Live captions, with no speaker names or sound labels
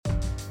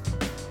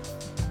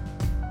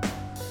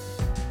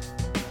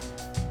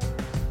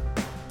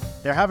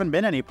there haven't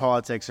been any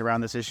politics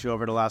around this issue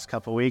over the last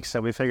couple of weeks, so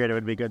we figured it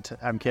would be good to...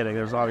 I'm kidding.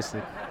 There's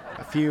obviously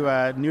a few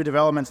new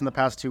developments in the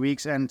past 2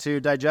 weeks, and to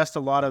digest a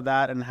lot of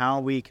that and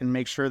how we can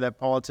make sure that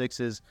politics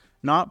is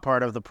not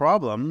part of the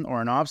problem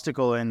or an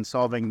obstacle in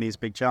solving these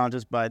big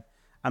challenges, but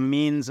a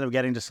means of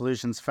getting to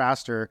solutions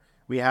faster.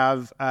 We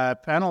have a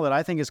panel that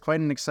I think is quite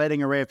an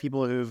exciting array of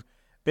people who've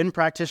been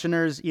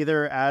practitioners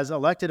either as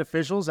elected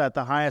officials at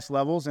the highest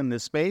levels in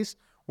this space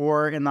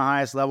or in the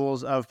highest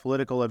levels of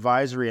political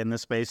advisory in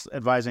this space,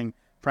 advising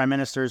prime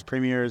ministers,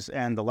 premiers,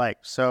 and the like.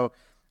 So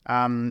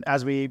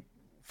as we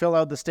fill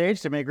out the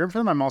stage to make room for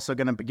them, I'm also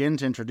going to begin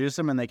to introduce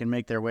them and they can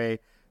make their way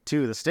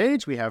to the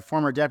stage. We have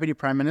former Deputy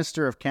Prime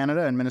Minister of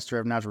Canada and Minister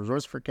of Natural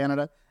Resources for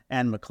Canada,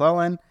 Anne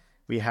McLellan.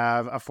 We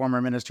have a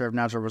former Minister of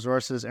Natural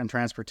Resources and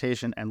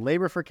Transportation and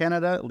Labour for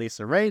Canada,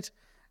 Lisa Raitt.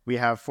 We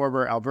have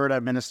former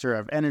Alberta Minister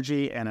of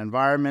Energy and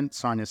Environment,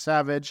 Sonya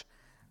Savage,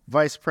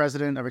 Vice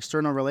President of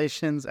External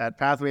Relations at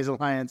Pathways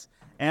Alliance,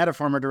 and a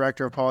former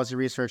Director of Policy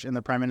Research in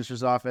the Prime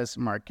Minister's Office,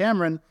 Mark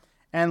Cameron.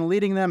 And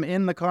leading them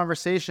in the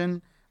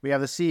conversation, we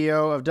have the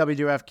CEO of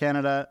WWF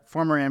Canada,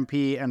 former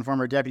MP and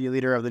former Deputy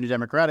Leader of the New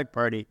Democratic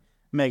Party,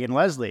 Megan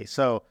Leslie.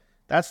 So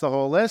that's the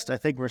whole list. I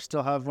think we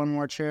still have one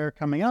more chair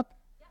coming up.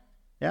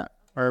 Yeah.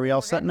 Are we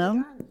all set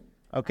now?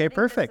 Okay,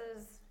 perfect.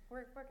 We're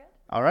good.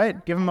 All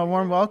right. Give them a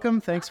warm welcome.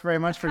 Thanks very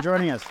much for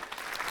joining us.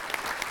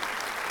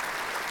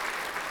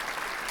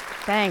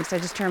 Thanks. I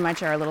just turned my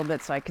chair a little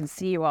bit so I can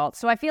see you all.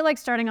 So I feel like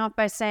starting off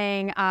by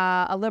saying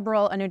a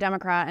Liberal, a New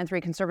Democrat, and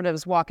 3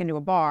 Conservatives walk into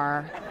a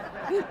bar.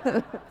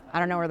 I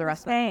don't know where the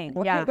rest of them.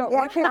 Yeah.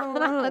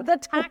 The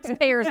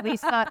taxpayers,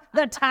 Lisa.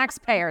 The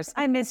taxpayers.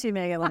 I miss you,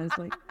 Megan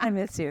Leslie. I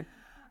miss you.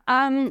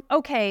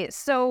 Okay,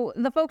 so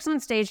the folks on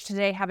stage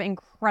today have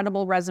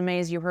incredible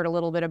resumes. You heard a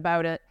little bit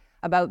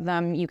about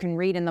them. You can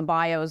read in the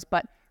bios.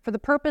 But for the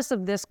purpose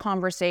of this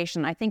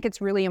conversation, I think it's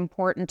really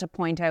important to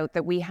point out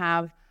that we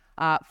have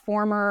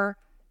former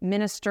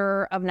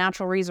Minister of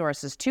Natural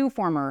Resources, 2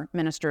 former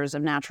Ministers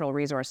of Natural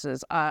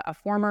Resources, a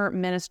former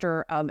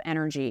Minister of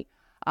Energy,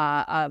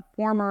 a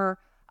former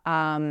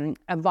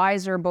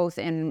advisor both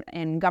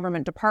in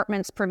government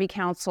departments, Privy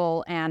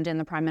Council, and in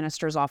the Prime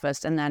Minister's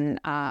office. And then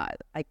I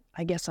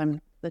guess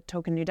I'm the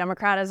token New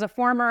Democrat as a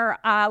former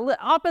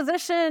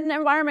opposition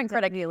environment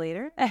critic.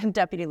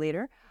 Deputy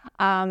leader.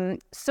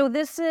 So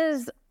this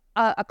is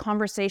a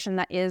conversation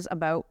that is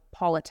about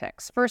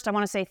politics. First, I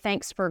want to say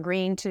thanks for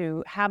agreeing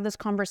to have this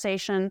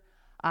conversation.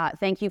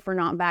 Thank you for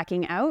not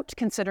backing out,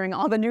 considering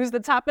all the news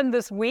that's happened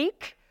this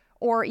week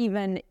or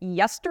even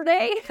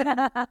yesterday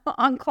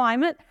on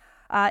climate.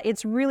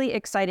 It's really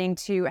exciting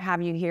to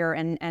have you here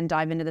and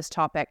dive into this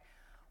topic.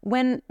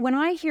 When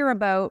I hear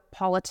about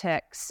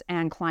politics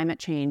and climate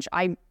change,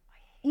 I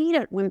hate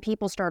it when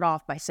people start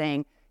off by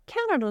saying,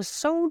 Canada's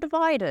so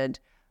divided.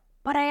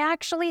 But I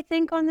actually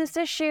think on this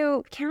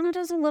issue,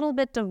 Canada's a little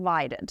bit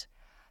divided.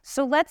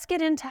 So let's get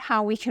into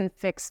how we can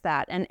fix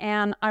that. And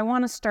Anne, I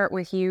want to start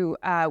with you.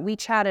 We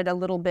chatted a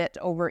little bit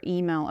over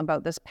email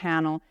about this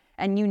panel,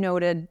 and you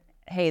noted,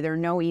 hey, there are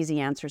no easy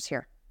answers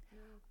here.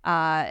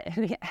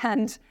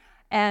 And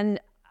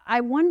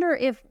I wonder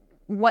if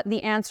what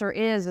the answer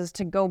is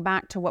to go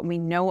back to what we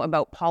know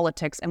about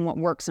politics and what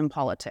works in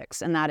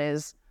politics, and that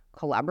is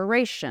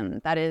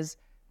collaboration, that is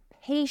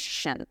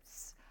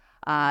patience.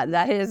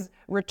 That is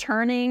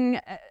returning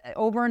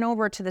over and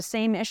over to the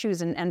same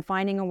issues and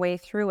finding a way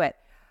through it.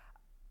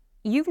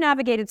 You've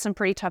navigated some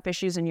pretty tough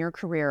issues in your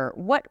career.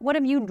 What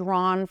have you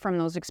drawn from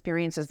those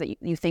experiences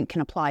that you think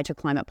can apply to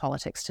climate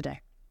politics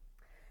today?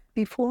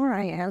 Before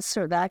I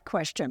answer that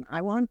question,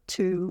 I want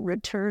to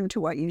return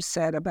to what you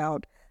said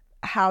about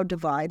how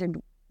divided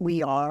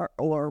we are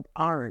or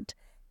aren't.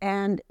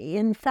 And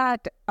in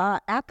fact,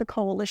 at the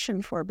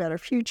Coalition for a Better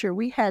Future,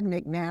 we had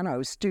Nick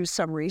Nanos do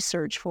some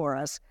research for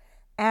us.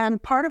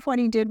 And part of what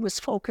he did was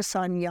focus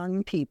on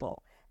young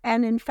people.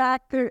 And in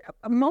fact,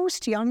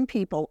 most young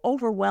people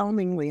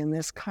overwhelmingly in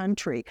this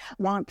country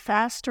want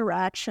faster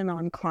action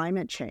on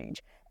climate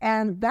change.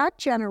 And that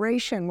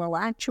generation will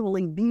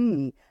actually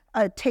be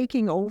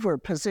taking over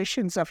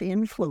positions of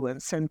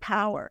influence and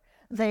power.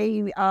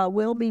 They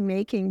will be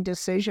making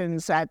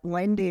decisions at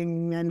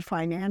lending and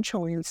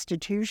financial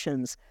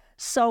institutions.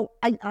 So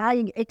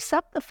I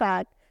accept the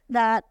fact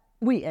that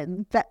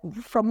that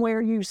from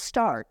where you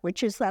start,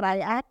 which is that I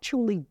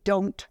actually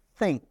don't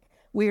think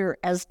we're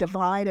as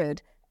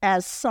divided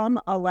as some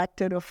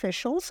elected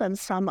officials and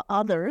some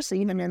others,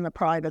 even in the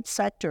private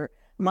sector,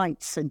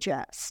 might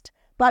suggest.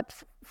 But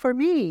for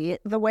me,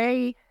 the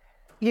way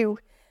you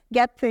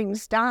get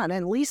things done,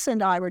 and Lisa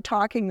and I were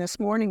talking this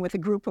morning with a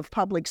group of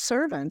public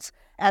servants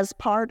as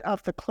part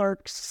of the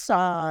clerk's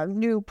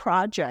new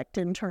project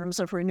in terms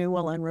of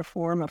renewal and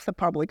reform of the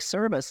public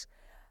service.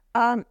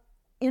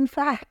 In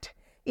fact,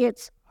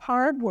 it's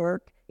hard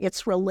work,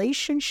 it's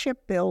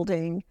relationship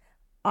building,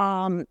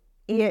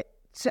 it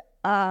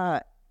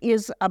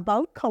is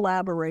about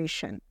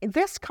collaboration.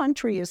 This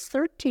country is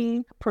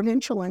 13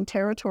 provincial and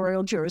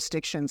territorial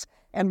jurisdictions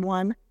and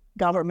 1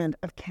 government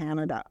of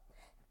Canada.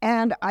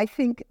 And I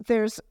think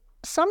there's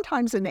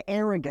sometimes an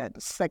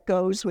arrogance that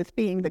goes with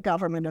being the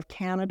government of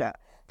Canada,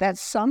 that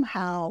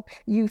somehow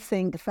you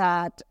think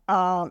that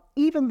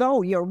even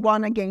though you're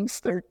 1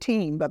 against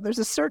 13, but there's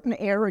a certain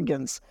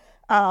arrogance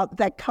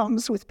that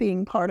comes with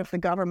being part of the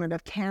government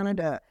of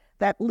Canada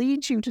that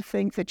leads you to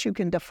think that you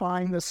can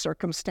define the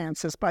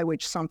circumstances by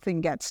which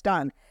something gets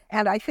done.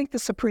 And I think the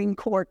Supreme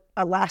Court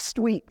last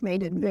week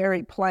made it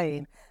very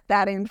plain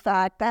that, in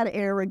fact, that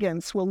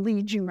arrogance will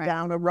lead you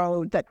down a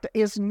road that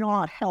is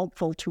not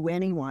helpful to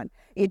anyone.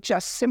 It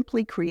just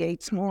simply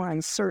creates more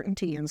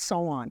uncertainty and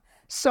so on.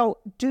 So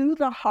do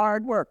the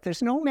hard work.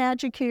 There's no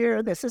magic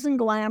here. This isn't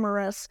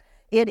glamorous.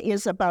 It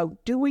is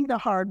about doing the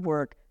hard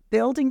work,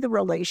 building the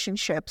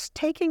relationships,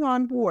 taking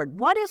on board.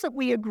 What is it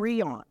we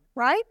agree on,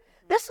 right?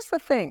 This is the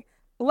thing.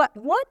 What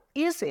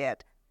is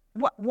it?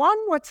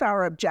 What's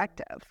our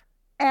objective?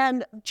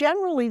 And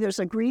generally there's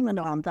agreement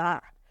on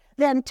that.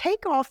 Then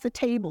take off the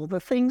table the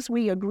things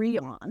we agree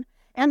on,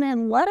 and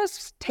then let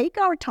us take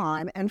our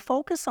time and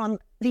focus on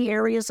the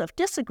areas of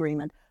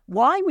disagreement,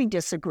 why we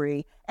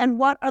disagree, and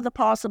what are the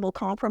possible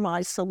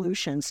compromise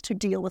solutions to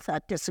deal with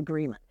that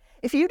disagreement.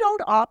 If you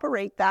don't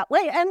operate that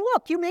way, and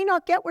look, you may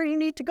not get where you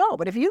need to go,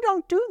 but if you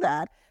don't do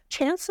that,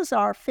 chances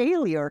are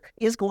failure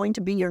is going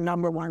to be your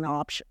number one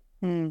option.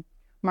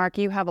 Mark,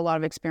 you have a lot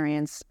of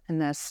experience in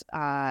this,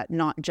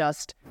 not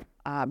just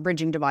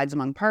bridging divides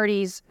among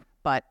parties,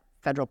 but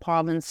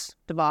federal-province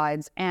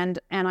divides, and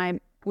I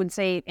would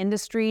say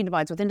industry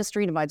divides with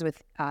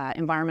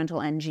environmental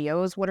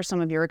NGOs. What are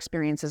some of your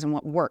experiences and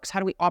what works? How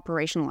do we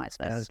operationalize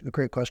this? That's a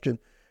great question.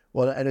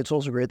 Well, and it's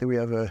also great that we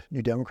have a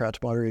New Democrats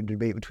moderated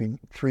debate between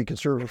 3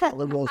 conservative and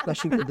liberals,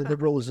 especially when the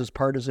liberal is as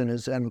partisan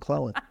as Anne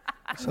McLellan.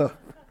 So,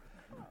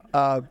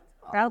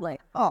 Proudly.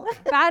 Oh,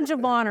 badge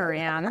of honor,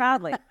 Anne.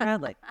 Proudly.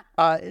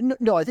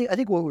 No, I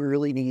think what we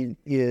really need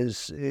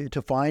is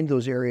to find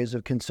those areas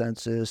of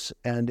consensus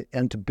and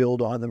to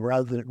build on them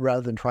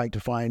rather than trying to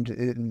find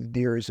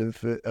the areas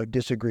of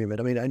disagreement.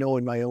 I mean, I know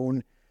in my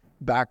own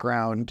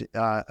background,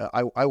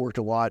 I worked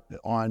a lot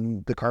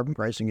on the carbon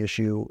pricing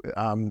issue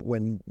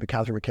when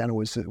Catherine McKenna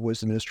was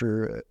the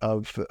Minister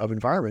of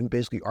Environment,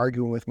 basically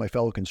arguing with my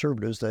fellow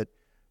Conservatives that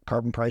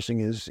carbon pricing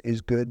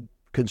is good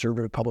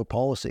conservative public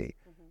policy.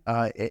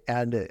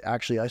 And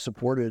actually, I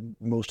supported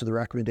most of the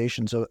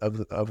recommendations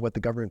of what the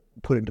government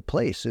put into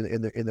place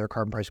in their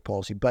carbon pricing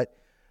policy. But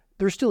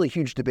there's still a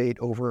huge debate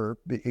over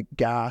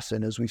gas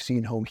and, as we've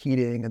seen, home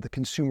heating and the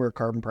consumer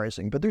carbon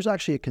pricing. But there's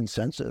actually a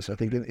consensus, I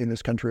think, in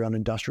this country on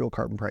industrial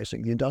carbon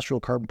pricing. The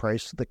industrial carbon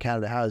price that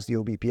Canada has, the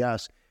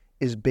OBPS,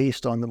 is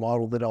based on the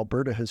model that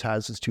Alberta has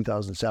had since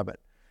 2007.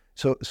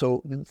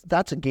 So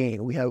that's a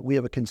gain. We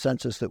have a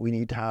consensus that we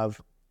need to have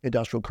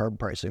industrial carbon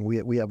pricing.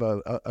 We have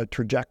a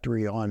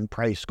trajectory on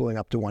price going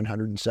up to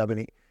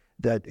 170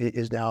 that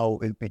is now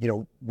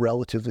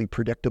relatively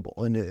predictable.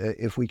 And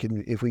if we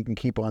can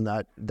keep on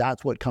that,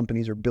 that's what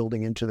companies are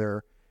building into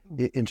their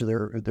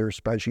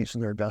spreadsheets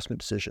and their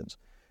investment decisions.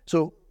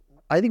 So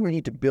I think we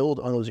need to build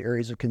on those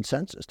areas of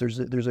consensus.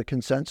 There's a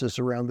consensus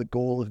around the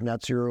goal of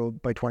net zero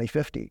by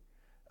 2050.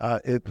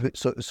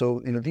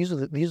 So these are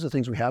the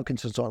things we have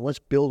consensus on. Let's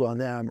build on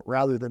them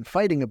rather than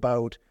fighting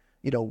about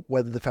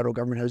whether the federal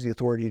government has the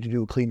authority to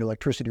do a clean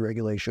electricity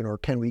regulation, or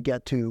can we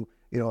get to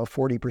a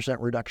 40%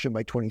 reduction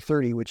by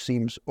 2030, which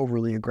seems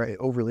overly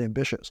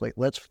ambitious. Like,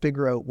 let's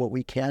figure out what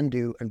we can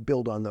do and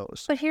build on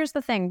those. But here's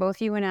the thing: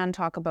 both you and Anne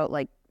talk about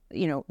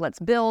let's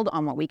build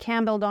on what we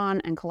can build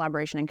on and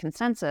collaboration and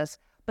consensus.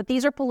 But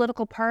these are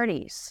political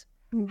parties.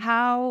 Mm-hmm.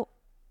 How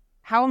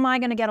am I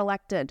going to get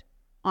elected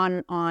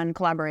on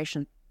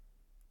collaboration?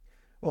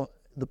 Well,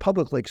 the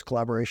public likes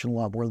collaboration a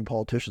lot more than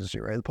politicians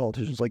do, right? The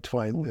politicians like to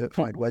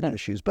find wedge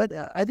issues. But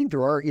I think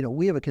there are,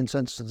 we have a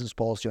consensus in this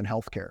policy on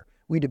healthcare.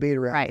 We debate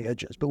around the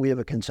edges, but we have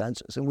a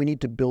consensus, and we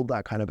need to build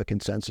that kind of a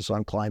consensus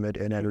on climate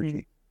and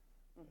energy.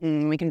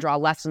 Mm-hmm. We can draw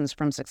lessons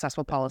from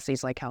successful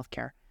policies like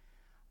healthcare.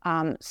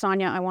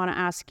 Sonya, I want to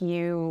ask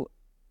you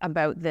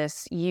about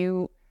this.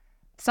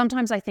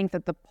 Sometimes I think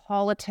that the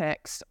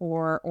politics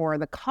or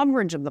the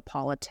coverage of the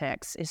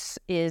politics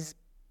is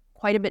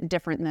quite a bit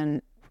different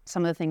than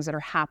some of the things that are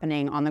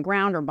happening on the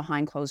ground or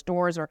behind closed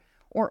doors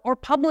or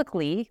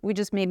publicly. We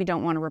just maybe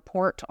don't want to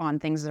report on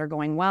things that are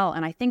going well.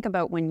 And I think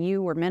about when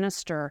you were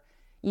minister,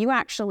 you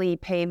actually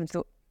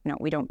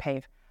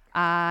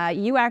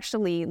you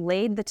actually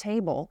laid the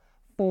table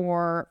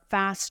for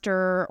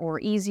faster or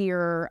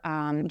easier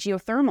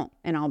geothermal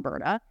in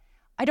Alberta.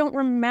 I don't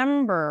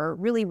remember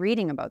really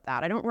reading about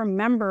that. I don't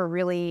remember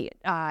really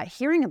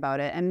hearing about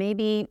it. And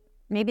maybe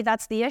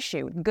that's the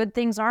issue. Good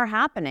things are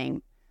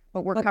happening,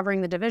 but we're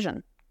covering the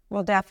division.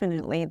 Well,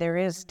 definitely. There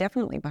is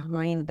definitely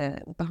behind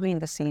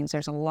the scenes,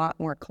 there's a lot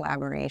more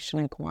collaboration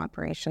and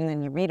cooperation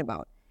than you read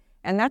about.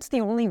 And that's the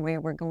only way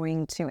we're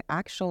going to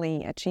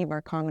actually achieve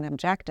our common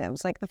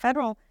objectives. Like the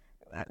federal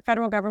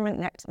government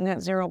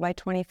net zero by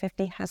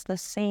 2050 has the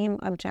same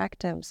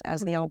objectives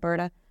as the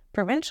Alberta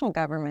provincial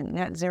government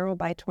net zero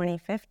by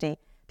 2050.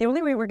 The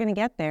only way we're going to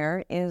get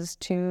there is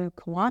to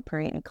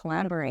cooperate and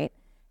collaborate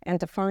and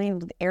to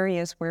find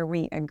areas where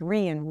we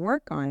agree and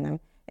work on them,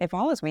 if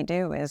all as we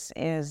do is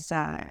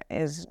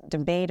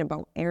debate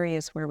about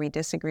areas where we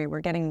disagree,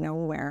 we're getting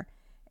nowhere.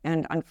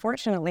 And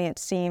unfortunately, it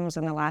seems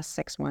in the last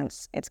 6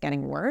 months, it's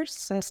getting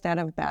worse instead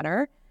of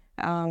better.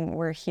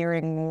 We're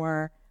hearing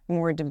more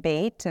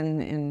debate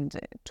and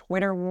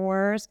Twitter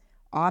wars,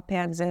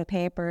 op-eds in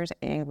papers,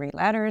 angry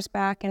letters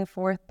back and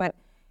forth, but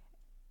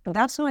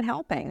that's not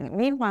helping.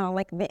 Meanwhile,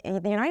 like the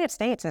United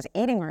States is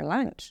eating our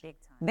lunch.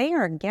 They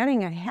are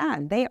getting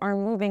ahead. They are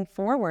moving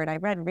forward. I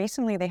read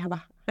recently they have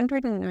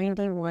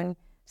 191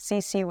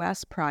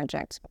 CCUS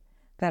projects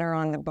that are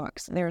on the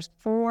books. There's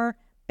 4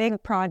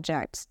 big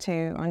projects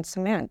on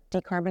cement,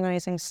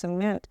 decarbonizing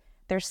cement.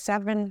 There's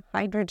 7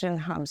 hydrogen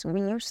hubs. We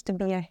used to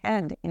be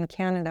ahead in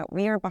Canada.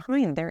 We are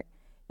behind. They're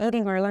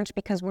eating our lunch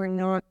because we're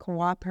not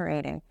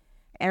cooperating.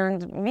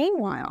 And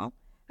meanwhile,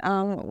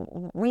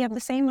 we have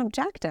the same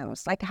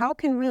objectives. Like, how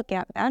can we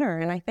get better?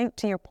 And I think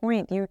to your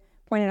point, you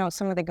pointed out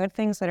some of the good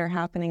things that are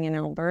happening in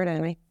Alberta.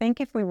 And I think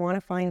if we want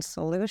to find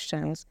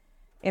solutions,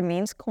 it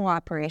means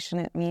cooperation,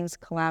 it means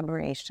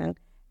collaboration.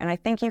 And I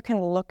think you can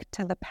look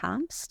to the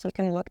past. You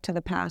can look to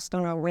the past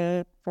on a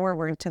way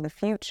forward to the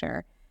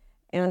future.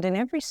 And in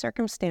every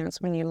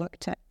circumstance, when you look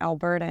to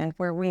Alberta and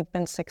where we've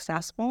been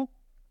successful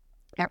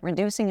at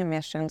reducing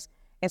emissions,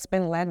 it's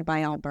been led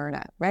by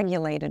Alberta,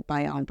 regulated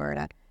by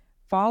Alberta,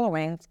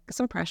 following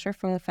some pressure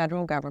from the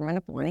federal government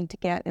of wanting to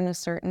get in a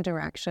certain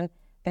direction.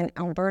 Then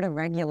Alberta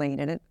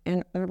regulated it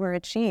and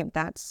overachieved.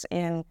 That's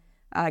in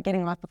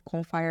getting off of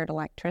coal-fired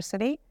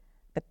electricity.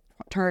 The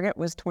target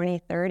was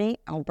 2030.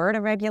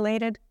 Alberta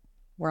regulated.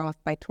 We're off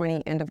by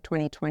end of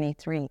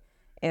 2023.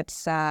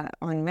 It's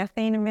on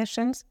methane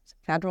emissions.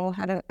 Federal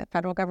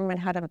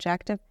government had an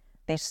objective.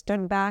 They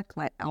stood back,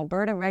 let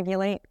Alberta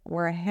regulate.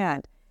 We're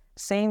ahead.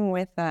 Same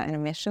with an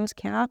emissions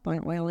cap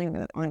on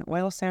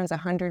oil sands,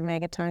 100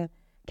 megaton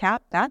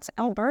cap. That's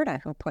Alberta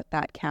who put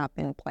that cap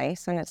in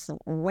place, and it's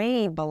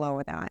way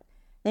below that.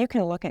 You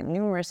can look at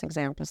numerous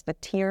examples. The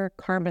tier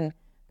carbon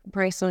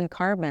price on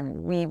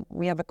carbon,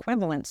 we have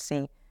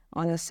equivalency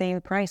on the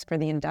same price for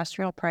the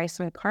industrial price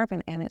on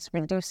carbon, and it's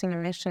reducing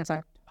emissions.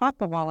 On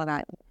top of all of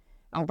that,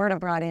 Alberta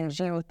brought in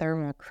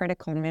geothermal,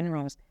 critical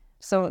minerals.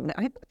 So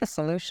I think the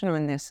solution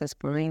on this is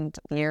find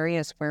the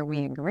areas where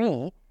we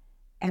agree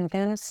and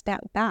then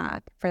step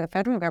back for the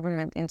federal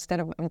government, instead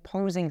of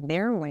imposing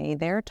their way,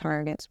 their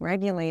targets,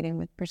 regulating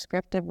with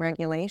prescriptive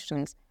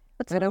regulations.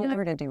 Let's get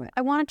over to do it.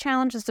 I want to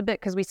challenge this a bit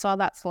because we saw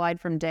that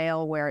slide from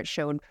Dale where it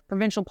showed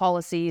provincial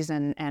policies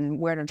and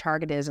where the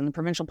target is, and the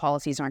provincial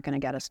policies aren't going to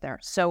get us there.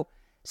 So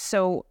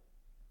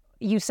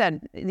you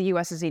said the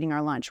U.S. is eating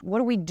our lunch. What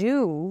do we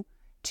do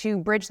to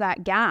bridge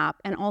that gap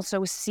and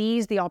also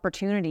seize the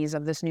opportunities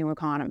of this new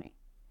economy?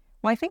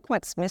 Well, I think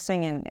what's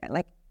missing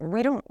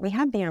we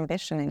have the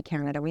ambition in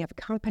Canada. We have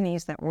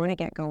companies that want to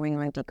get going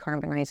on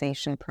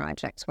decarbonization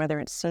projects, whether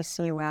it's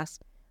CCUS,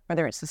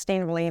 whether it's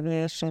sustainable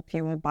aviation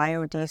fuel,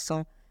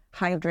 biodiesel,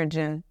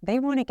 hydrogen. They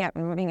want to get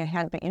moving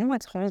ahead, but you know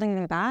what's holding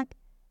them back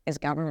is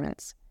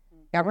governments.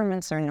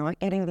 Governments are not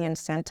getting the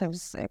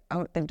incentives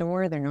out the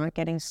door. They're not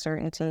getting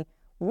certainty.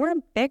 We're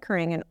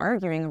bickering and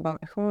arguing about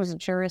whose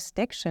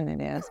jurisdiction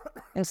it is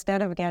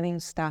instead of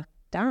getting stuff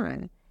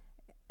done.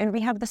 And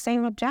we have the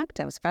same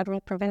objectives. Federal,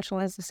 provincial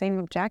has the same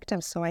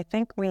objectives. So I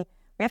think we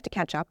have to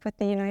catch up with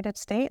the United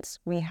States.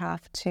 We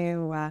have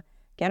to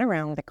get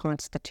around the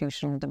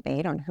constitutional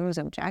debate on whose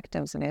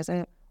objectives it is.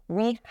 And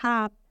we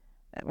have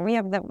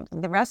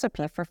the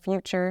recipe for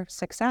future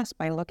success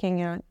by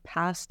looking at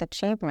past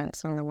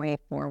achievements on the way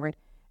forward.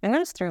 And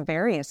that's through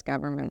various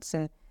governments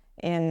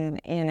in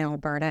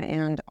Alberta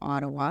and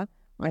Ottawa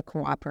on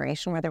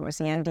cooperation, whether it was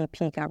the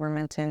NDP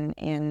government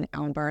in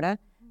Alberta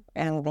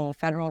and the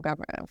federal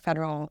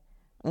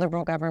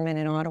Liberal government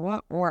in Ottawa,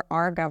 or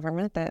our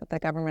government, the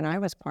government I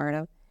was part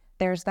of.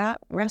 There's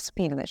that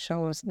recipe that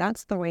shows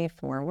that's the way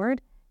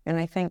forward, and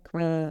I think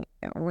we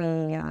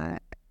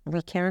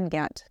can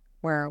get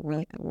where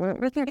we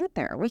can get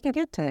there. We can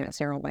get to net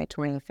zero by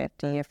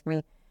 2050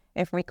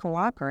 if we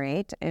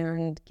cooperate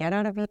and get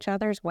out of each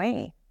other's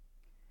way.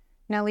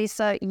 Now,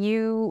 Lisa,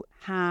 you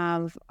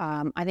have,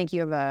 I think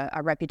you have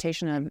a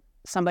reputation of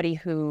somebody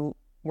who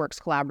works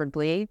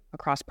collaboratively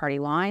across party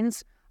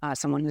lines,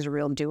 someone who's a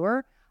real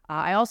doer.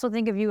 I also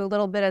think of you a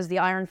little bit as the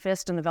iron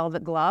fist and the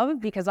velvet glove,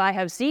 because I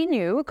have seen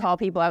you call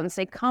people out and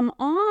say, come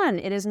on,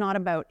 it is not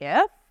about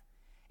if,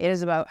 it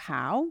is about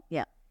how.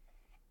 Yeah.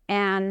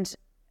 And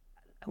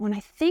when I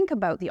think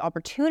about the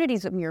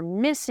opportunities that we are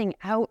missing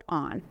out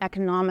on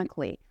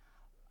economically,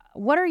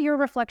 what are your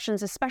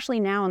reflections,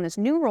 especially now in this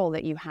new role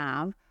that you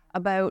have,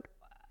 about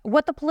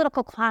what the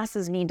political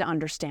classes need to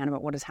understand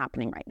about what is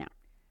happening right now?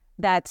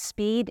 That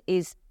speed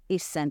is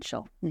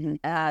essential. Mm-hmm.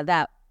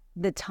 That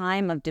the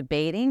time of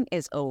debating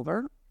is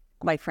over,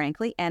 quite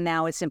frankly, and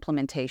now it's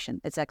implementation,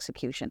 it's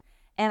execution.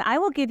 And I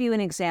will give you an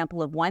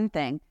example of one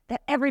thing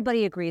that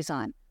everybody agrees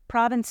on.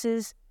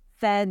 Provinces,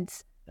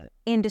 feds,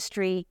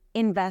 industry,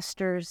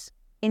 investors,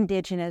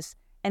 Indigenous,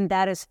 and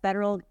that is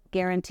federal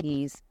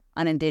guarantees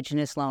on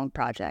Indigenous loan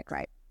projects.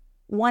 Right.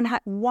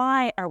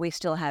 Why are we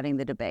still having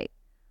the debate?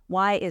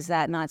 Why is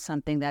that not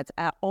something that's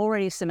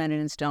already cemented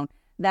in stone?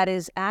 that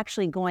is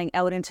actually going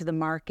out into the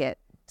market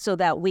so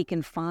that we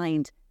can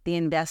find the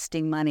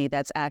investing money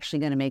that's actually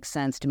going to make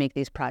sense to make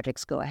these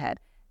projects go ahead.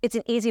 It's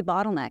an easy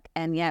bottleneck,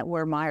 and yet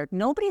we're mired.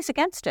 Nobody's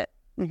against it.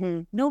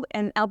 No,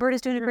 and Alberta's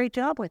doing a great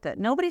job with it.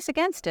 Nobody's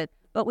against it,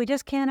 but we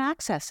just can't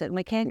access it, and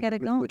we can't get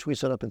it going. Which we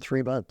set up in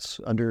 3 months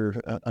under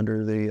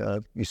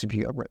the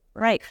UCP government.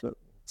 Right.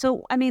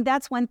 So, I mean,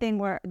 that's one thing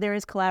where there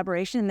is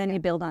collaboration, and then you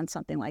build on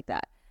something like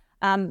that.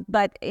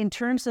 But in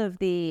terms of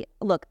I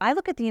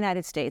look at the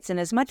United States, and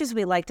as much as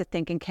we like to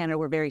think in Canada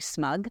we're very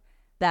smug,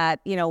 that,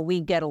 we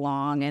get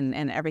along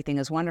and everything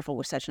is wonderful,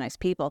 we're such nice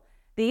people,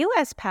 the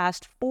U.S.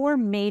 passed 4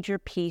 major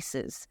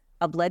pieces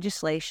of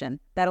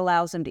legislation that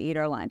allows them to eat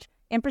our lunch.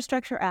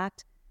 Infrastructure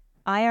Act,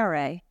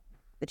 IRA,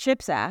 the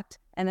CHIPS Act,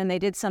 and then they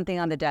did something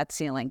on the debt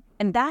ceiling.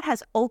 And that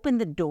has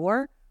opened the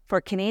door for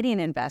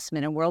Canadian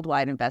investment and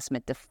worldwide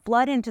investment to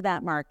flood into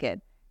that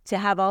market, to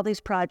have all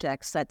these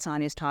projects that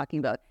Sonya's talking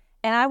about.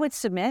 And I would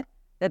submit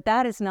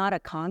that is not a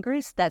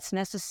Congress that's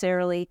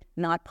necessarily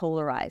not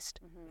polarized,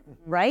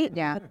 right?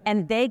 Yeah.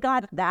 And they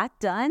got that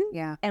done,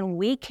 and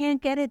we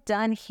can't get it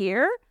done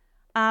here.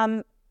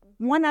 I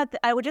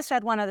would just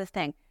add one other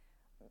thing.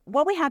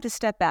 What we have to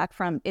step back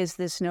from is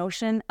this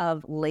notion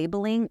of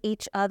labeling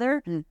each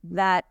other,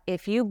 that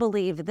if you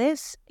believe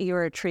this,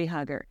 you're a tree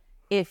hugger.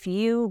 If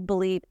you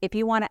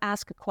want to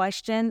ask a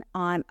question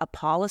on a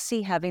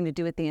policy having to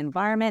do with the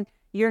environment,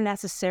 you're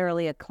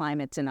necessarily a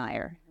climate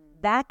denier.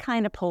 That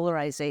kind of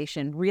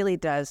polarization really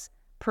does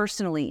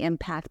personally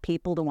impact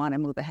people to want to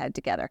move ahead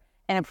together.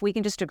 And if we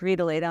can just agree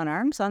to lay down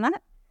arms on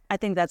that, I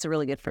think that's a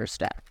really good first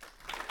step.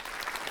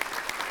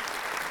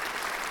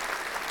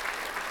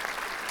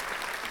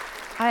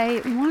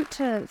 I want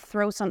to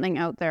throw something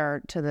out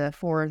there to the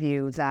 4 of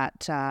you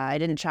that I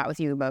didn't chat with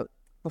you about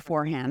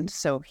beforehand.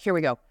 So here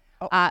we go.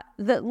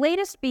 The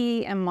latest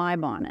bee in my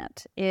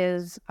bonnet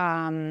is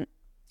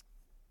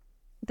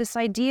this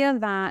idea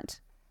that,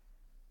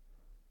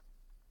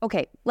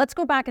 okay, let's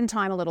go back in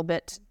time a little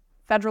bit.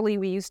 Federally,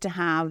 we used to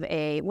have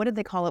what did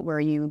they call it,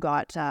 where you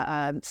got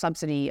a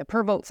subsidy, a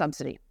per vote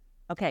subsidy.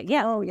 Okay,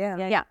 yeah. Oh, yeah.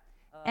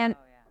 Yeah.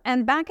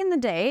 And back in the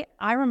day,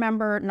 I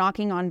remember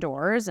knocking on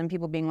doors and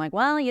people being like,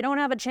 well, you don't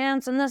have a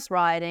chance in this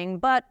riding,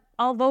 but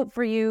I'll vote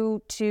for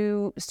you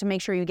to make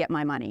sure you get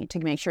my money, to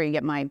make sure you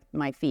get my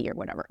fee or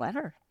whatever.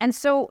 Clever. And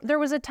so there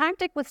was a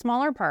tactic with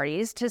smaller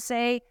parties to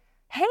say,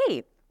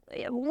 hey,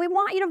 we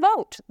want you to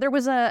vote. There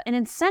was an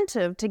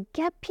incentive to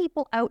get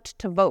people out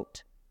to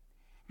vote.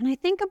 And I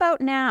think about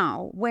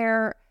now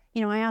where,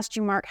 I asked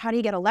you, Mark, how do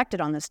you get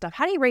elected on this stuff?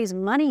 How do you raise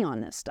money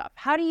on this stuff?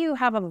 How do you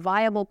have a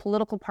viable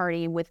political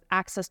party with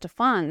access to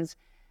funds?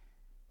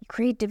 You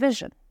create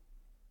division.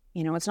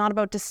 It's not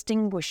about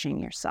distinguishing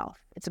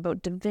yourself. It's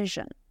about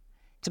division.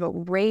 It's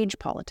about rage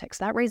politics.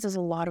 That raises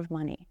a lot of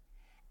money.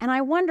 And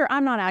I wonder,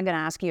 I'm not going to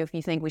ask you if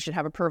you think we should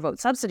have a per vote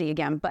subsidy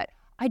again, but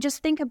I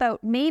just think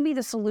about maybe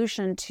the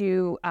solution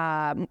to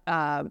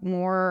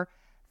more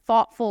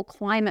thoughtful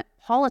climate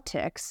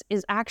politics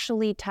is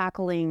actually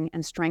tackling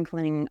and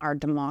strengthening our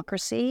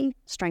democracy,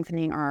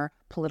 strengthening our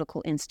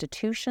political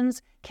institutions.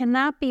 Can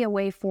that be a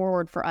way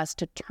forward for us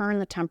to turn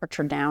the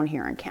temperature down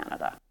here in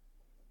Canada?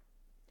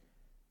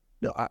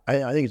 No,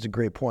 I think it's a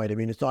great point. I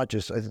mean, it's not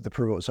just, I think the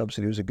per vote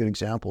subsidy was a good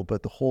example,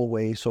 but the whole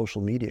way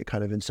social media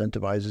kind of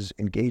incentivizes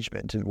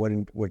engagement. And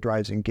what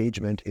drives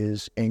engagement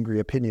is angry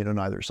opinion on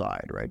either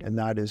side, right? And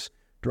that is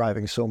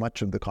driving so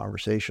much of the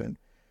conversation.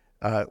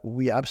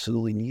 We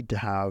absolutely need to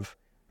have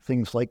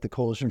things like the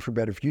Coalition for a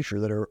Better Future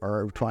that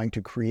are trying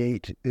to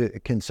create a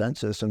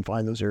consensus and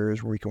find those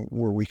areas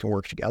where we can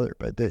work together.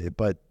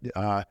 But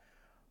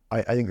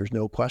I think there's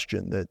no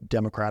question that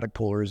democratic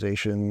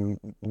polarization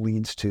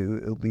leads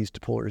to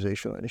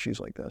polarization on issues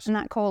like this. And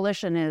that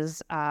coalition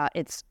is, I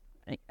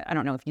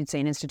don't know if you'd say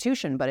an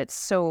institution, but it's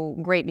so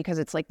great because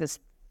it's like this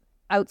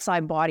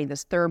outside body,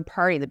 this third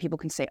party that people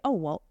can say, oh,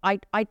 well,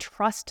 I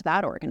trust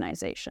that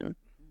organization.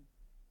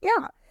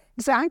 Yeah.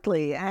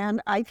 Exactly.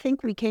 And I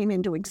think we came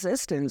into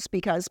existence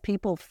because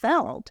people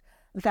felt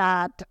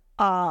that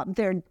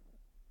their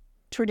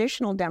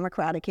traditional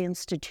democratic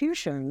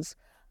institutions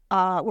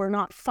were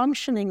not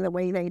functioning the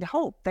way they'd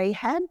hoped. They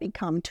had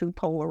become too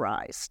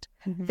polarized.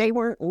 Mm-hmm. They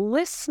weren't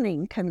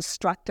listening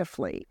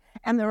constructively.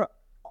 And there are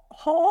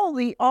all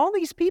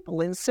these people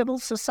in civil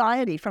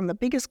society, from the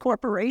biggest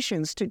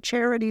corporations to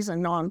charities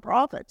and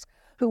nonprofits,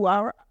 who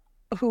are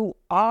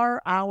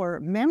our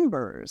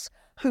members,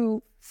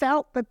 who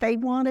felt that they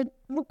wanted,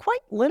 quite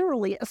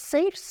literally, a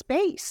safe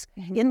space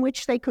in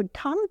which they could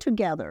come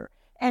together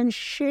and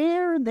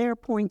share their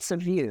points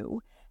of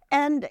view.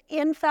 And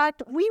in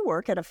fact, we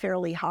work at a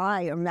fairly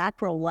high or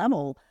macro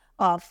level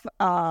of,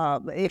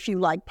 if you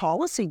like,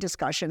 policy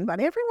discussion, but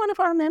every one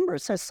of our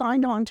members has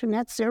signed on to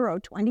Net Zero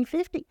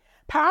 2050.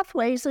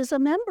 Pathways is a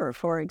member,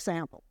 for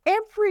example.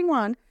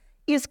 Everyone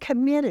is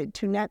committed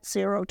to Net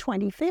Zero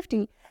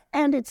 2050,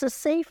 and it's a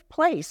safe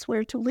place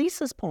where, to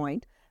Lisa's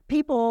point,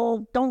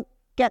 people don't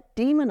get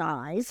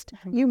demonized.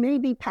 Mm-hmm. You may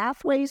be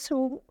Pathways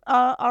who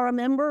are a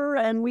member,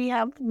 and we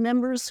have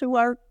members who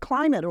are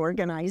climate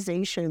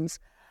organizations,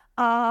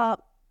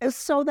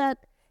 so that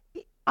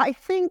I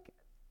think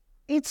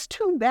it's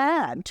too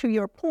bad, to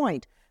your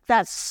point,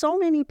 that so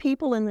many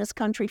people in this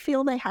country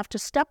feel they have to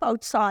step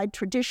outside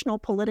traditional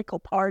political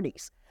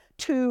parties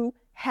to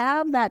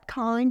have that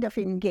kind of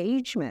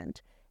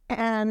engagement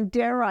and,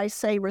 dare I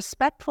say,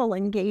 respectful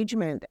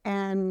engagement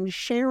and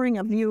sharing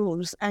of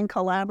views and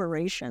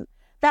collaboration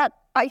that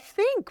I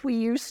think we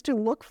used to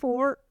look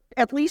for,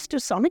 at least to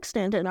some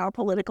extent, in our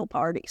political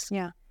parties.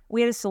 Yeah.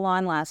 We had a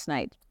salon last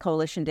night,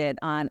 Coalition did,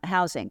 on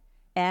housing.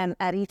 And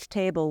at each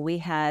table, we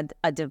had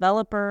a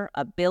developer,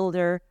 a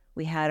builder,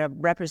 we had a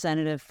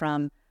representative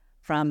from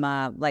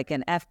like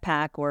an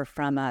FPAC or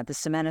from the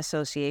Cement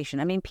Association.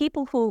 I mean,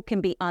 people who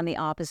can be on the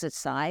opposite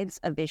sides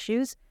of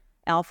issues.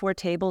 All four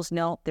tables,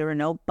 no, there were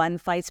no bun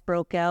fights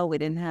broke out. We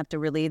didn't have to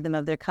relieve them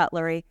of their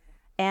cutlery.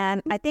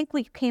 And I think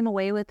we came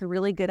away with a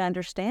really good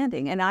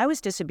understanding. And I was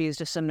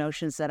disabused of some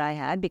notions that I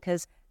had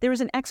because there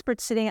was an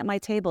expert sitting at my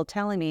table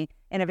telling me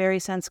in a very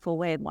sensible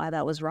way why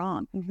that was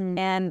wrong. Mm-hmm.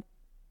 And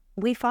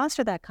we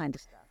foster that kind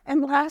of stuff.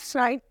 And last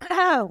night,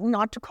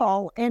 not to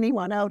call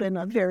anyone out in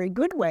a very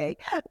good way,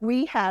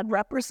 we had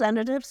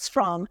representatives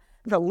from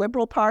the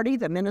Liberal Party,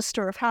 the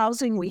Minister of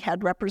Housing. We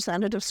had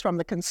representatives from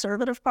the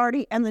Conservative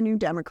Party and the New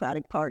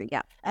Democratic Party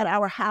at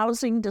our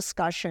housing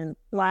discussion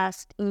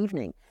last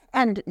evening.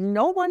 And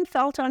no one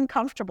felt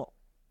uncomfortable.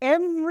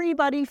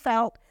 Everybody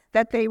felt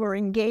that they were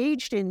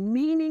engaged in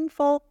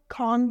meaningful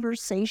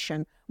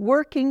conversation,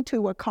 working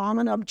to a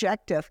common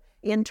objective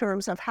in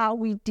terms of how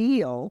we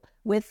deal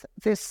with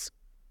this,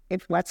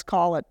 if let's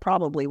call it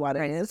probably what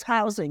it is,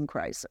 housing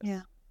crisis.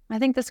 Yeah, I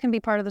think this can be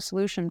part of the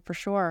solution for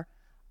sure.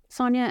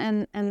 Sonya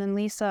and then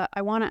Lisa,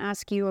 I want to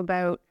ask you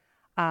about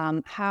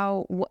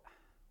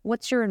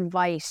what's your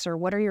advice or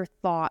what are your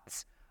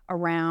thoughts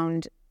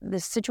around the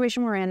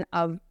situation we're in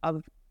of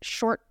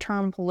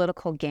short-term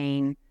political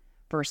gain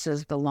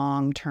versus the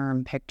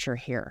long-term picture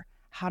here?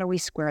 How do we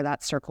square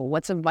that circle?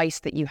 What's advice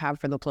that you have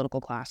for the political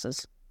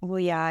classes? Well,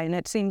 yeah, and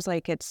it seems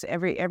like it's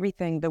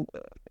everything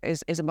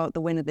is about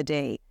the win of the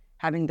day,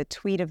 having the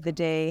tweet of the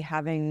day,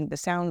 having the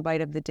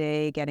soundbite of the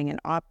day, getting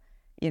a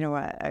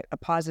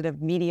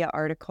positive media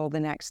article the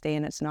next day,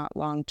 and it's not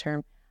long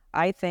term.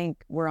 I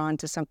think we're on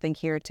to something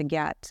here to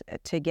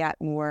get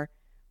more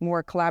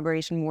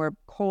collaboration, more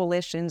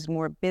coalitions,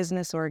 more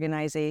business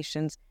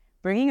organizations,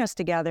 bringing us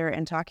together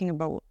and talking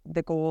about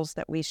the goals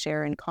that we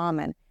share in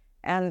common,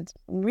 and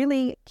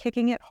really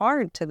kicking it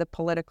hard to the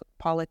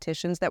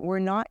politicians that we're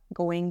not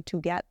going to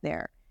get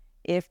there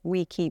if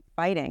we keep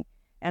fighting.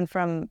 And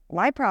from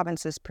my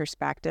province's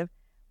perspective,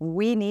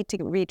 we need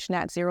to reach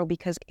net zero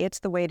because it's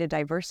the way to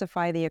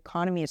diversify the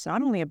economy. It's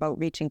not only about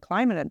reaching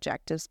climate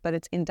objectives, but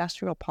it's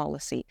industrial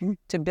policy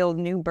to build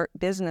new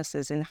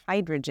businesses in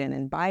hydrogen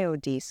and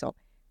biodiesel,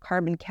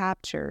 carbon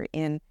capture,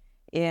 in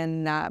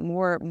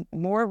more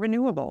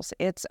renewables.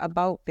 It's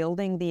about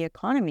building the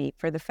economy.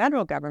 For the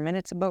federal government,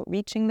 it's about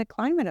reaching the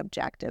climate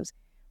objectives.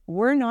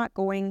 We're not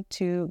going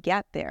to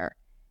get there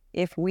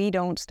if we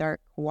don't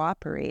start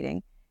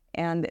cooperating,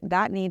 and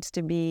that needs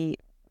to be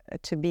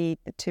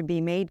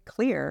made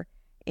clear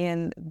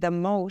in the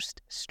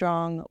most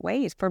strong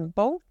ways for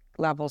both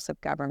levels of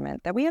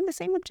government, that we have the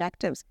same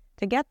objectives.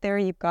 To get there,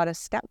 you've got to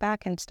step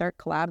back and start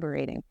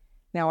collaborating.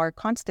 Now, our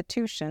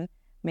Constitution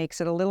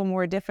makes it a little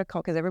more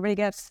difficult because everybody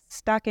gets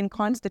stuck in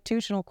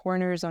constitutional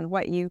corners on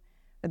what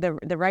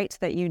the rights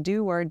that you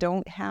do or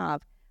don't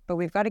have. But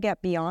we've got to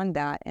get beyond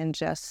that and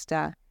just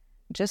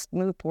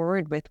move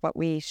forward with what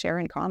we share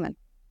in common.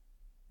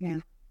 Yeah.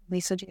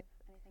 Lisa, do you have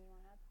anything you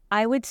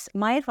want to add?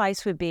 My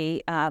advice would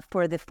be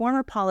for the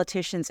former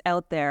politicians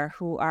out there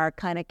who are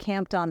kind of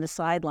camped on the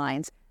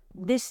sidelines,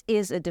 this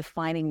is a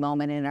defining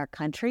moment in our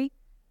country.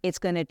 It's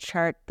going to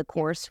chart the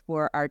course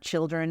for our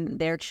children,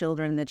 their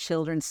children, the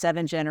children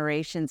 7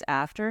 generations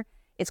after.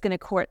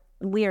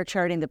 We are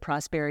charting the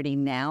prosperity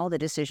now. The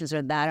decisions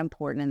are that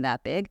important and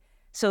that big.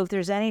 So if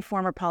there's any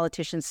former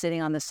politicians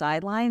sitting on the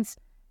sidelines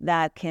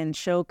that can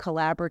show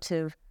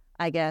collaborative,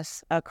 I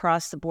guess,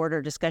 across the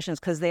border discussions,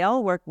 because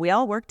we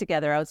all work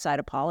together outside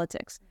of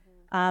politics.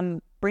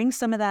 Bring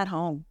some of that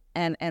home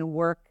and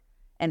work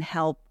and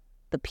help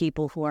the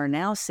people who are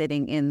now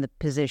sitting in the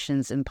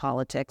positions in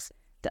politics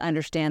to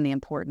understand the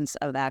importance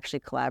of actually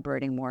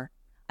collaborating more.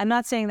 I'm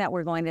not saying that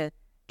we're going to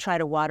try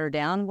to water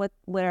down what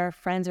our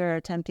friends are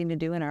attempting to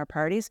do in our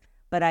parties,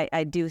 but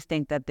I do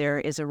think that there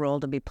is a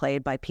role to be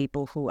played by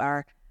people who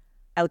are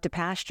out to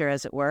pasture,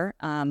 as it were,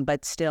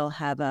 but still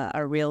have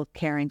a real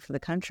caring for the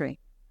country.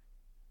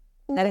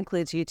 That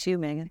includes you too,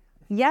 Megan.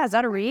 Yeah, is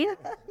that a read?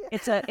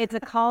 It's a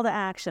call to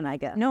action, I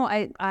guess. No,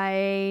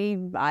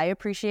 I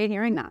appreciate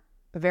hearing that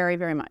very,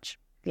 very much.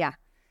 Yeah.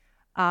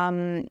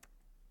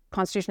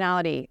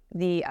 Constitutionality.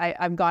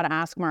 I've got to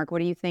ask Mark, what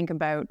do you think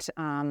about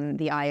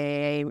the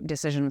IAA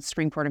decision with the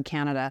Supreme Court of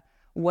Canada?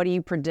 What do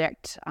you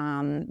predict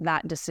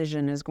that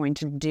decision is going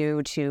to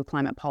do to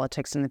climate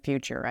politics in the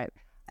future? I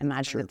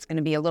imagine it's going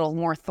to be a little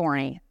more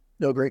thorny.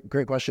 No,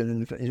 great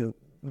question. And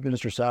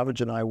Minister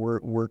Savage and I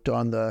worked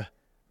on the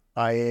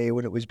IAA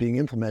when it was being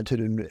implemented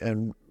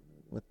and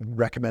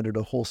recommended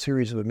a whole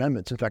series of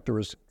amendments. In fact, there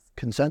was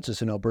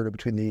consensus in Alberta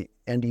between the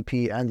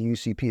NDP and the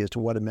UCP as to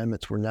what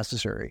amendments were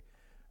necessary,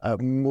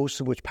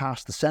 most of which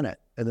passed the Senate,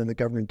 and then the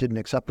government didn't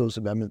accept those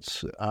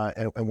amendments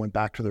and went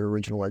back to their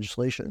original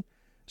legislation.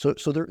 So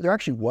there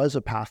actually was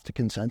a path to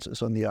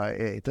consensus on the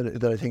IAA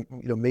that I think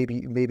maybe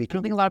I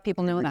don't think a lot of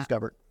people know that.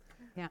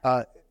 Yeah.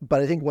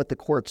 But I think what the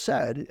court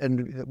said,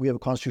 and we have a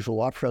constitutional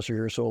law professor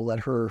here, so I'll let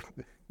her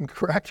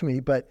correct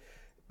me, but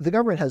the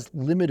government has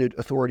limited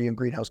authority in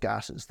greenhouse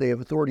gases. They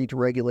have authority to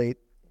regulate,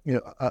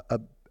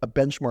 a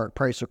benchmark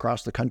price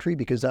across the country,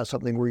 because that's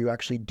something where you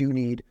actually do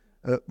need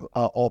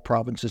all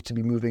provinces to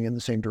be moving in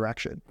the same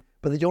direction.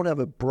 But they don't have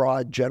a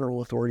broad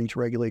general authority to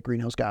regulate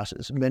greenhouse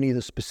gases. Many of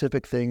the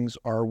specific things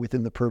are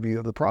within the purview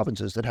of the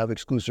provinces that have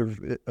exclusive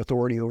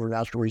authority over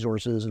natural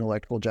resources and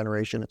electrical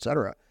generation, et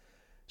cetera.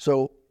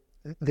 So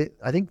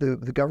I think the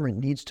government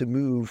needs to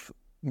move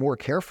more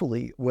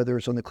carefully, whether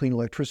it's on the clean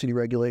electricity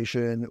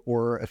regulation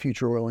or a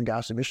future oil and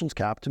gas emissions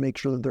cap, to make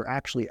sure that they're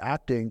actually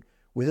acting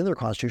within their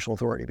constitutional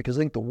authority. Because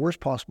I think the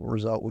worst possible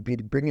result would be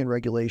to bring in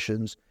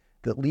regulations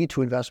that lead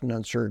to investment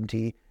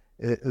uncertainty,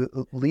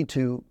 lead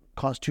to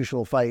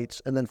constitutional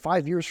fights, and then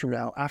 5 years from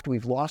now, after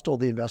we've lost all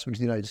the investment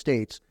in the United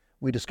States,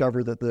 we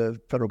discover that the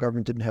federal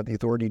government didn't have the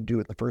authority to do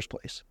it in the first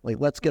place.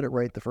 Let's get it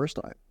right the first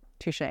time.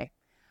 Touche.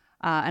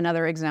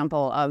 Another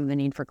example of the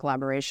need for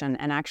collaboration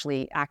and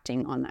actually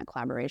acting on that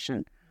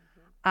collaboration.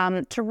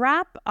 To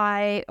wrap,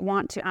 I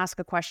want to ask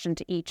a question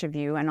to each of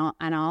you, and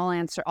I'll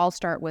answer. I'll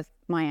start with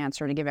my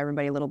answer to give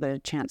everybody a little bit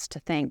of chance to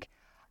think.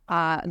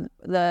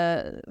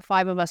 The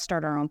five of us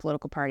start our own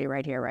political party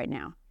right here, right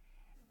now,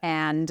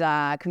 and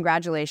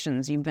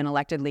congratulations, you've been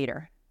elected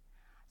leader.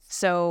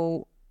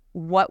 So,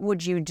 what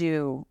would you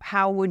do?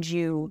 How would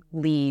you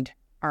lead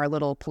our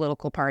little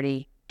political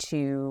party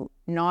to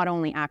not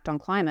only act on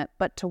climate,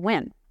 but to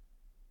win?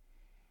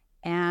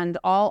 And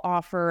I'll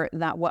offer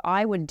that what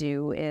I would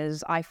do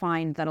is I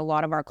find that a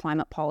lot of our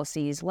climate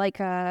policies, like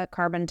a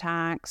carbon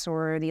tax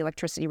or the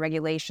electricity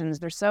regulations,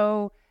 they're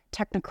so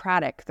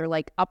technocratic. They're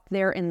like up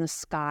there in the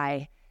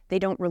sky. They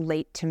don't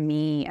relate to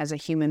me as a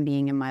human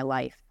being in my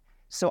life.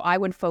 So I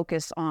would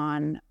focus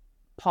on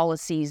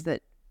policies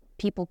that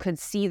people could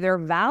see their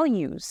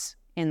values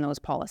in those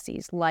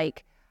policies,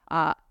 like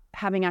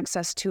having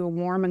access to a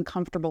warm and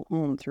comfortable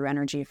home through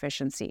energy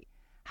efficiency,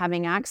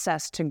 having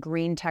access to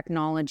green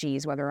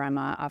technologies, whether I'm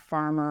a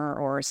farmer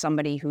or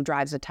somebody who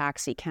drives a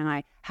taxi.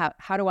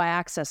 How do I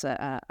access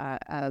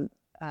a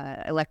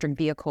electric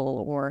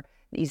vehicle or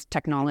these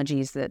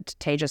technologies that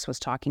Tejas was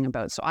talking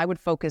about? So I would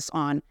focus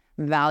on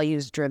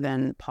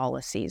values-driven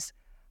policies.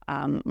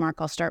 Mark,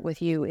 I'll start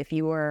with you. If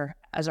you were,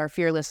 as our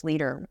fearless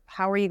leader,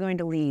 how are you going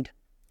to lead?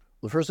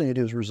 Well, the first thing I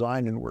do is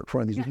resign and work for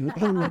one of these.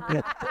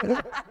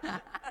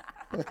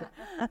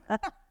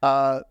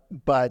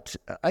 But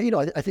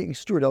I think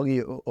Stuart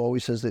Elgie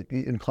always says that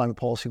in climate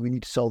policy we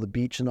need to sell the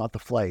beach and not the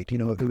flight.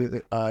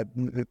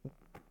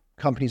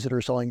 Companies that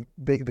are selling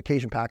big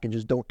vacation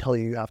packages don't tell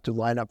you have to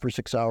line up for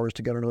 6 hours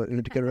to get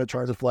on a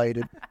charter flight,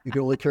 and you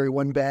can only carry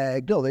one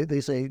bag. No, they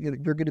say you're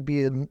going to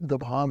be in the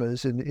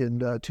Bahamas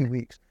in 2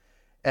 weeks,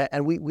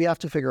 and we have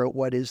to figure out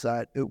what is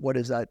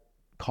that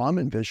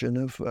common vision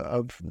of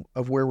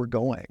where we're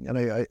going. And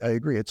I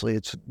agree. It's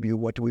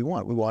what do we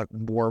want? We want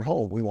warm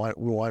home. We want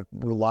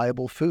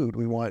reliable food.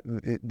 We want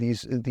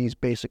these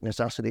basic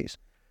necessities.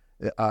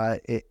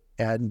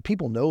 And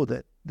people know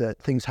that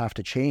things have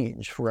to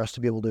change for us to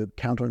be able to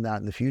count on that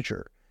in the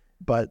future.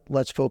 But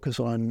let's focus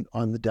on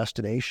the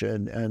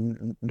destination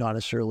and not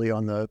necessarily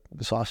on the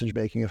sausage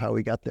making of how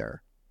we get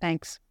there.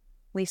 Thanks.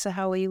 Lisa,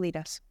 how will you lead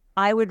us?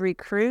 I would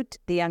recruit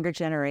the younger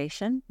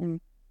generation.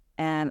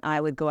 And I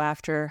would go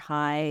after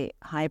high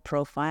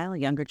profile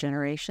younger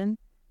generation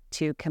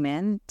to come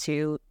in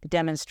to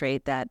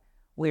demonstrate that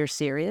we're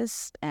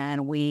serious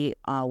and we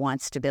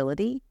want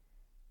stability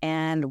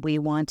and we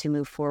want to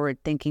move forward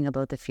thinking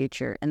about the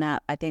future. And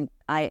that I think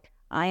I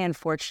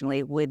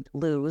unfortunately would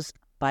lose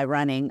by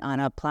running on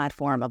a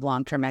platform of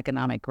long-term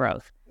economic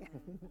growth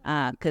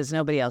because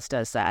nobody else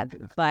does that.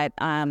 But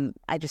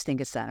I just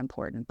think it's that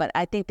important. But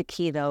I think the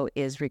key, though,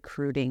 is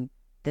recruiting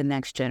the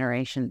next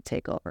generation to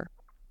take over.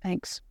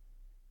 Thanks.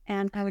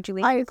 And how would you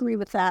lead? I agree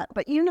with that.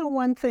 But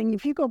one thing,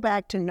 if you go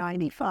back to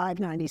 95,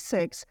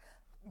 96,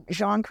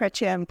 Jean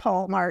Chrétien,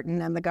 Paul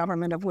Martin, and the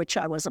government of which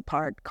I was a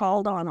part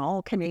called on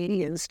all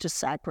Canadians to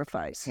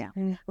sacrifice,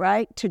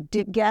 right? To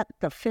get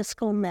the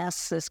fiscal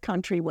mess this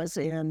country was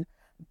in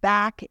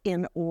back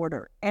in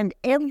order. And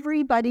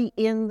everybody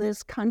in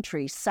this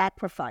country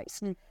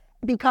sacrificed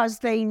because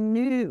they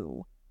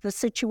knew the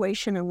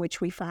situation in which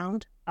we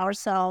found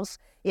ourselves.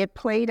 It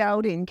played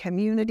out in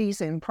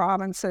communities, in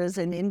provinces,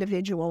 in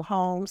individual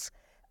homes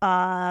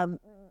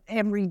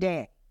every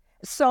day.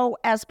 So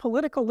as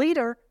political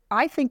leader,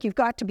 I think you've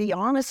got to be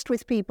honest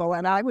with people,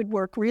 and I would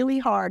work really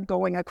hard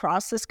going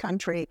across this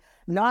country,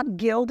 not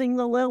gilding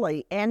the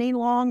lily any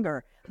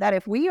longer, that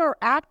if we are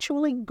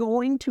actually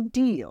going to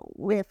deal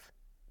with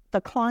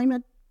the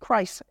climate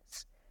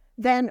crisis,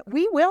 then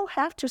we will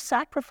have to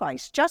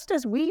sacrifice, just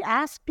as we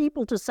asked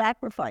people to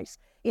sacrifice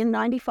in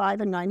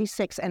 95 and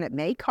 96. And it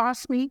may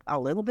cost me a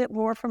little bit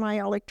more for my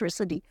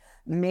electricity.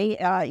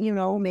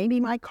 Maybe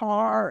my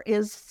car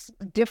is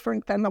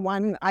different than the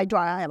one I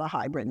drive. I have a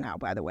hybrid now,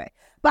 by the way.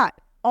 But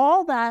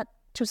all that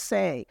to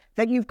say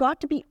that you've got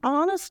to be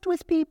honest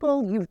with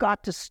people. You've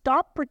got to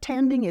stop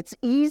pretending it's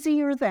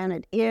easier than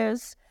it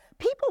is.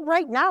 People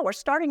right now are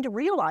starting to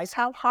realize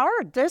how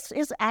hard this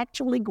is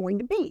actually going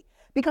to be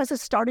because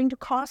it's starting to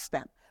cost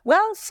them.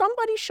 Well,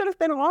 somebody should have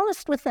been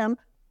honest with them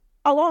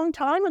a long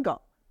time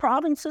ago.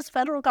 Provinces,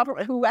 federal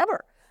government,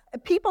 whoever,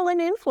 people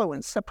in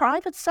influence, the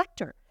private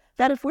sector,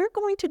 that if we're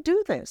going to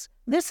do this,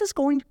 this is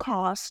going to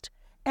cost,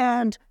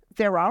 and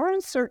there are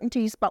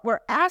uncertainties, but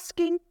we're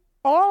asking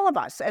all of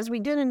us, as we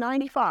did in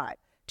 95,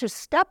 to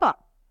step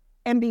up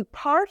and be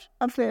part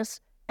of this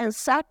and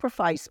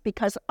sacrifice,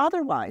 because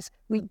otherwise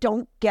we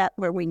don't get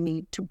where we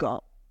need to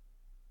go.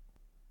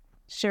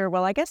 Sure.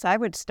 Well, I guess I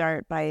would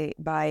start by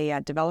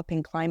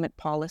developing climate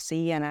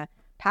policy and a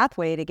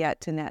pathway to get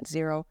to net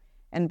zero,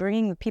 and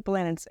bringing the people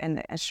in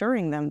and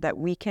assuring them that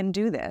we can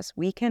do this.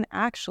 We can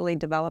actually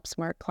develop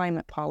smart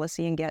climate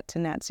policy and get to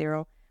net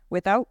zero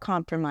without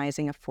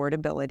compromising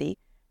affordability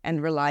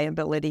and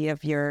reliability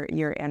of your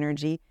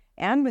energy,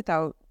 and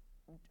without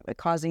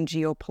causing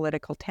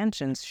geopolitical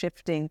tensions,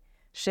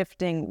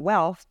 shifting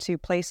wealth to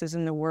places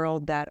in the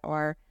world that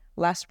are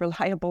less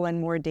reliable and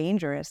more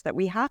dangerous. That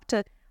we have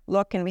to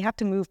look and we have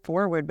to move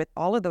forward with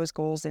all of those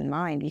goals in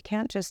mind. You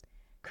can't just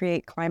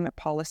create climate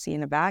policy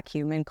in a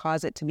vacuum and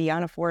cause it to be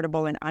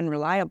unaffordable and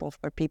unreliable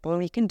for people.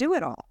 And you can do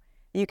it all.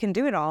 You can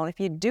do it all. If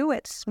you do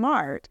it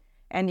smart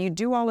and you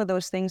do all of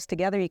those things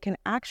together, you can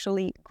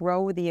actually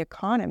grow the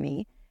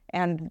economy.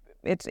 And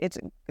it's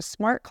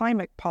smart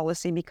climate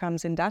policy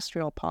becomes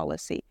industrial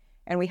policy.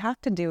 And we have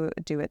to do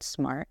it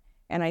smart.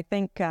 And I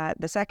think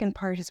the second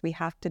part is we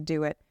have to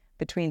do it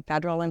between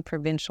federal and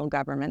provincial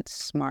governments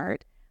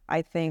smart.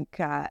 I think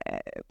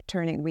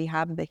we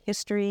have the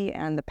history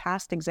and the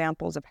past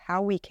examples of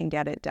how we can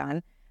get it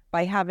done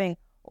by having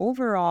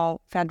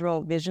overall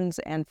federal visions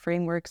and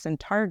frameworks and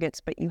targets,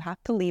 but you have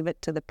to leave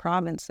it to the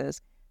provinces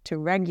to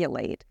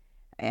regulate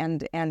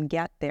and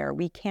get there.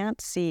 We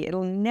can't see,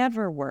 it'll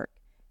never work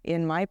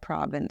in my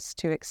province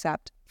to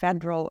accept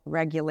federal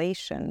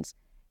regulations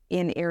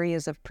in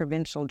areas of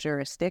provincial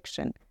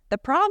jurisdiction. The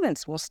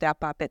province will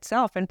step up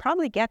itself and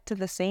probably get to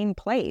the same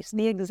place,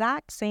 the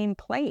exact same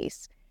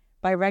place,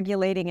 by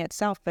regulating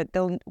itself. But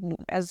they'll,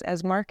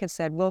 as Mark has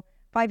said,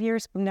 5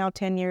 years from now,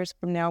 10 years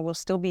from now, we'll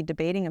still be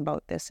debating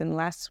about this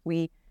unless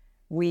we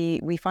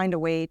find a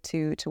way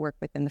to work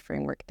within the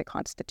framework of the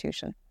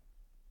Constitution.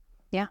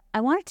 Yeah,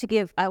 I wanted to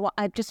give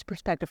just a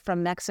perspective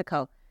from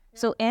Mexico.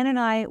 So Anne and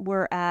I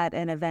were at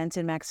an event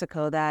in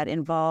Mexico that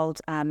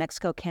involved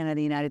Mexico, Canada,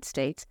 the United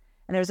States.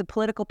 And there was a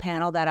political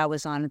panel that I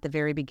was on at the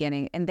very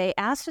beginning. And they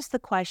asked us the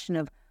question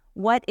of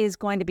what is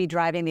going to be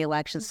driving the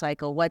election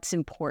cycle, what's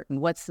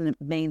important, what's the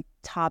main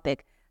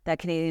topic that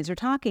Canadians are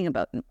talking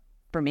about. And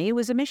for me, it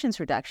was emissions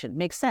reduction.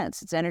 Makes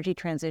sense. It's energy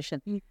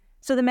transition.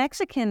 So the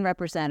Mexican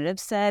representative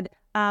said,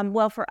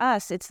 well, for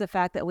us, it's the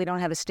fact that we don't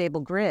have a stable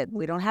grid.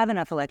 We don't have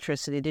enough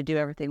electricity to do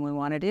everything we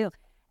want to do.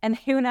 And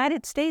the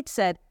United States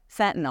said,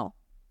 fentanyl.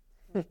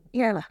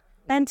 Yeah.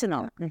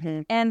 Fentanyl.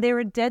 Mm-hmm. And they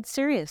were dead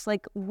serious.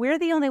 Like, we're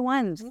the only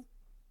ones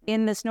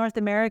in this North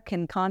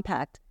American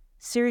compact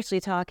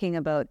seriously talking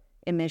about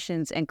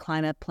emissions and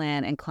climate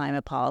plan and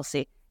climate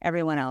policy.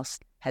 Everyone else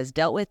has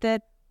dealt with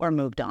it or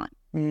moved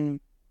on.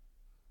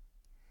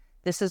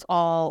 This is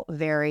all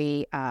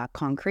very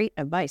concrete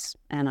advice,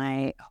 and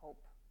I hope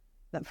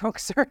that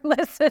folks are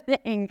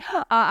listening.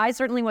 I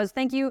certainly was.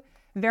 Thank you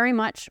very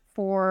much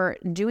for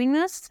doing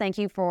this. Thank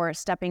you for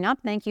stepping up.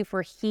 Thank you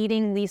for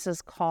heeding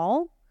Lisa's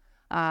call,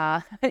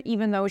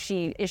 even though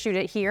she issued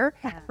it here,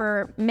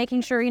 for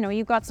making sure,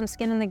 you've got some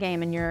skin in the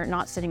game and you're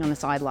not sitting on the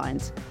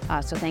sidelines.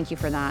 So thank you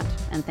for that,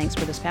 and thanks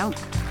for this panel.